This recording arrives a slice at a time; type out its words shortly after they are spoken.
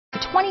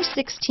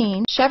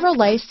2016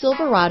 Chevrolet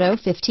Silverado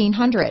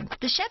 1500.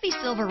 The Chevy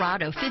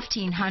Silverado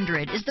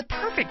 1500 is the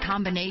perfect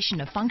combination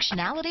of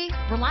functionality,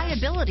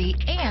 reliability,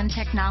 and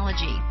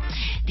technology.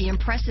 The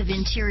impressive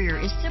interior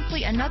is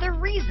simply another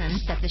reason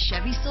that the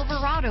Chevy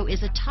Silverado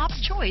is a top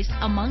choice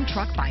among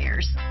truck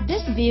buyers.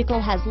 This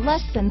vehicle has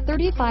less than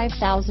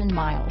 35,000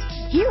 miles.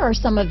 Here are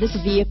some of this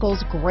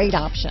vehicle's great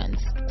options: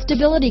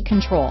 stability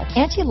control,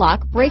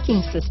 anti-lock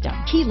braking system,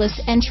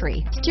 keyless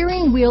entry,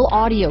 steering wheel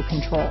audio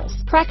controls,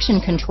 traction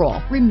control,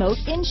 remote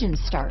engine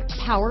start,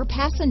 power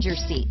passenger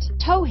seat,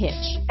 tow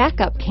hitch,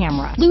 backup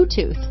camera,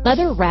 Bluetooth,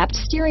 leather-wrapped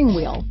steering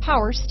wheel,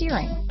 power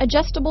steering,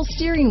 adjustable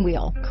steering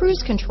wheel,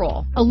 cruise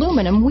control,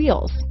 aluminum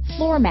wheels,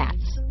 floor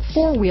mats,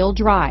 four-wheel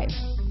drive,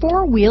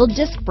 four-wheel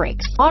disc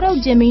brakes,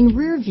 auto-dimming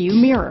rear view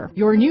mirror.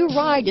 Your new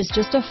ride is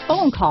just a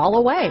phone call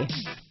away.